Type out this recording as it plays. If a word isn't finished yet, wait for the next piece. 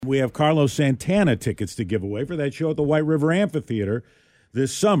we have Carlos Santana tickets to give away for that show at the White River Amphitheater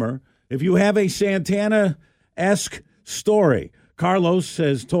this summer. If you have a Santana-esque story, Carlos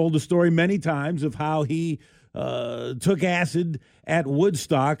has told the story many times of how he took acid at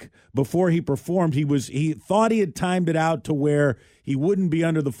Woodstock before he performed. He thought he had timed it out to where he wouldn't be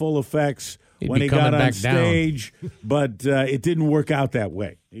under the full effects when he got on stage, but it didn't work out that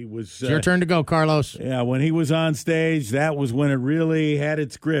way. It's your turn to go, Carlos. Yeah, when he was on stage, that was when it really had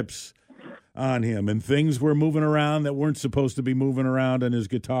its grips on him, and things were moving around that weren't supposed to be moving around on his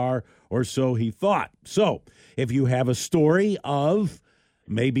guitar, or so he thought. So if you have a story of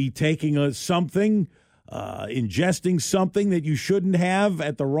maybe taking something, ingesting something that you shouldn't have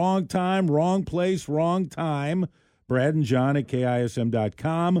at the wrong time, wrong place, wrong time, Brad and John at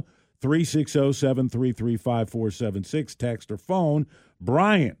KISM.com, 360-733-5476, text or phone.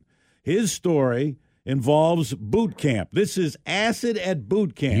 Brian, his story involves boot camp. This is acid at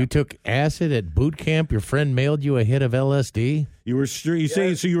boot camp. You took acid at boot camp? Your friend mailed you a hit of LSD? You were so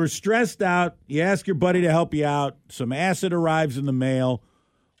you were stressed out. You asked your buddy to help you out. Some acid arrives in the mail.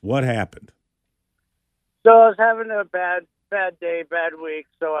 What happened? So I was having a bad day, bad week,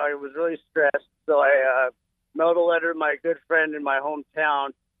 so I was really stressed. So I mailed a letter to my good friend in my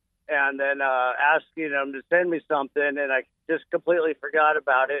hometown, and then asking him to send me something, and I just completely forgot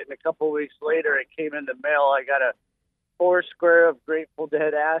about it. And a couple of weeks later, it came in the mail. I got a 4 square of Grateful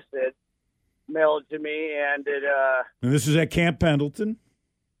Dead acid mailed to me, and it. And this is at Camp Pendleton?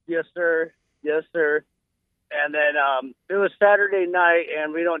 Yes, sir. Yes, sir. And then it was Saturday night,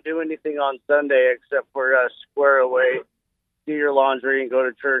 and we don't do anything on Sunday except for square away, do your laundry, and go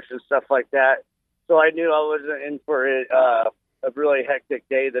to church and stuff like that. So I knew I wasn't in for it. A really hectic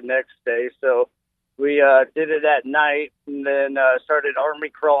day the next day. So we did it at night, and then started army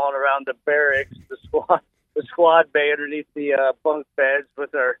crawling around the barracks, the squad bay underneath the bunk beds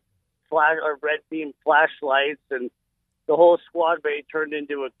with our red beam flashlights, and the whole squad bay turned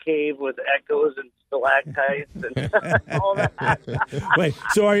into a cave with echoes and stalactites and all that. Wait,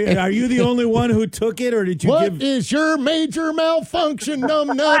 so are you the only one who took it, or did you What is your major malfunction,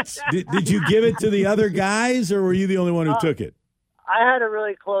 numbnuts? Did you give it to the other guys, or were you the only one who took it? I had a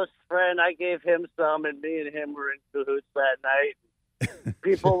really close friend. I gave him some, and me and him were in cahoots that night.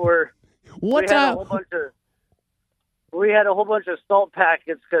 People were. We had a whole bunch of salt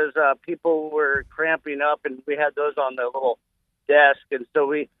packets because people were cramping up, and we had those on the little desk. And so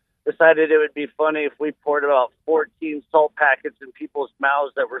we decided it would be funny if we poured about 14 salt packets in people's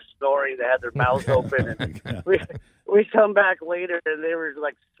mouths that were snoring. They had their mouths open. And we come back later, and they were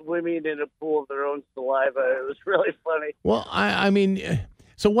like swimming in a pool of their own saliva. It was really funny. Well, I mean,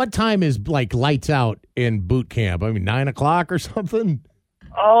 so what time is like lights out in boot camp? I mean, 9 o'clock or something?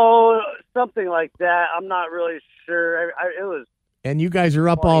 Oh, something like that. I'm not really sure. It was. And you guys are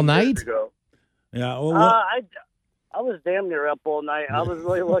up all night? Ago. Yeah. Well, I was damn near up all night. I was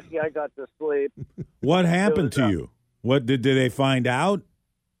really lucky I got to sleep. What happened to you? What did they find out?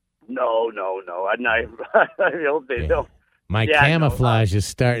 No. I hope they don't. My camouflage is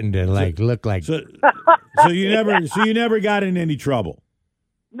starting to look like. So you never got in any trouble.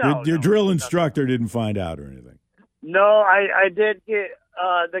 No. Your drill instructor didn't find out or anything. No, I did get.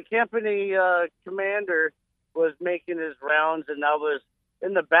 The company commander was making his rounds, and I was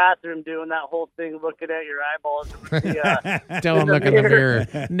in the bathroom doing that whole thing, looking at your eyeballs. Don't look in the mirror.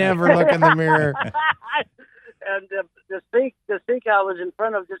 Never look in the mirror. And the sink I was in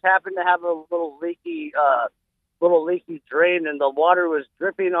front of just happened to have a little leaky drain, and the water was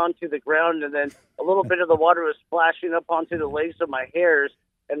dripping onto the ground, and then a little bit of the water was splashing up onto the lace of my hairs.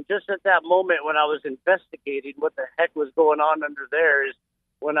 And just at that moment when I was investigating what the heck was going on under there is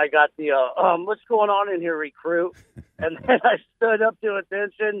when I got the, what's going on in here, recruit? And then I stood up to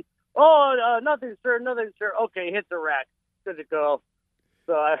attention. Oh, nothing, sir. Okay, hit the rack. Good to go.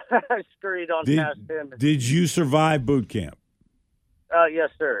 So I scurried on past him. Did you survive boot camp?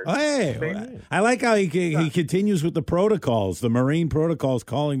 Yes, sir. Oh, hey, I like how he continues with the protocols, the Marine protocols,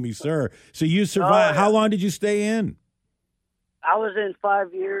 calling me sir. So you survived. How long did you stay in? I was in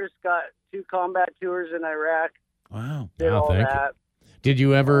 5 years, got 2 combat tours in Iraq. Wow. Did all that. Did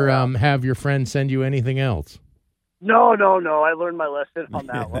you ever have your friend send you anything else? No. I learned my lesson on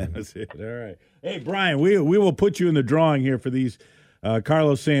that one. That's it. All right. Hey, Brian, we will put you in the drawing here for these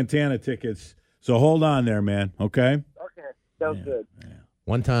Carlos Santana tickets. So hold on there, man. Okay? Okay. Sounds good. Yeah.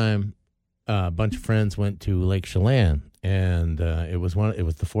 One time, a bunch of friends went to Lake Chelan, and it was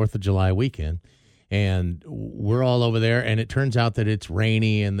the 4th of July weekend. And we're all over there, and it turns out that it's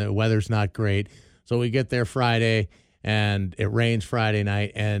rainy and the weather's not great. So we get there Friday, and it rains Friday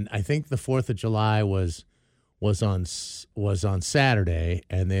night. And I think the 4th of July was was on Saturday,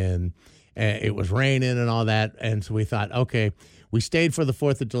 and then it was raining and all that, and so we thought, okay, we stayed for the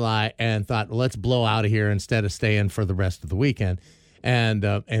 4th of July and thought, well, let's blow out of here instead of staying for the rest of the weekend, and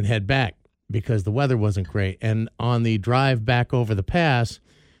head back because the weather wasn't great. And on the drive back over the pass,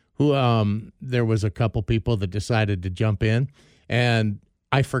 there was a couple people that decided to jump in, and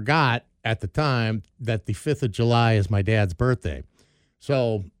I forgot at the time that the 5th of July is my dad's birthday.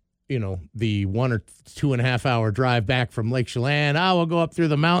 So, the 1 or 2.5 hour drive back from Lake Chelan, we'll go up through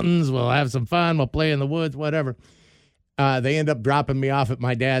the mountains, we'll have some fun, we'll play in the woods, whatever. They end up dropping me off at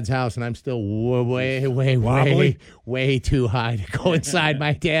my dad's house, and I'm still way too high to go inside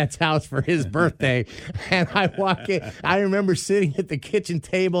my dad's house for his birthday. And I walk in. I remember sitting at the kitchen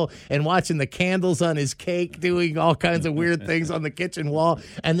table and watching the candles on his cake, doing all kinds of weird things on the kitchen wall.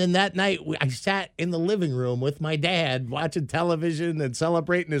 And then that night, I sat in the living room with my dad watching television and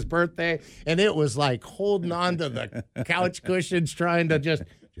celebrating his birthday. And it was like holding on to the couch cushions, trying to just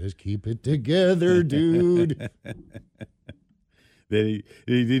keep it together, dude. He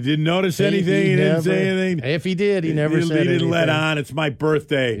didn't notice anything. He didn't say anything. If he did, he never said anything. He didn't let on. It's my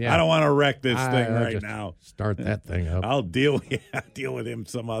birthday. Yeah. I don't want to wreck this thing right now. Start that thing up. I'll deal with him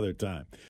some other time.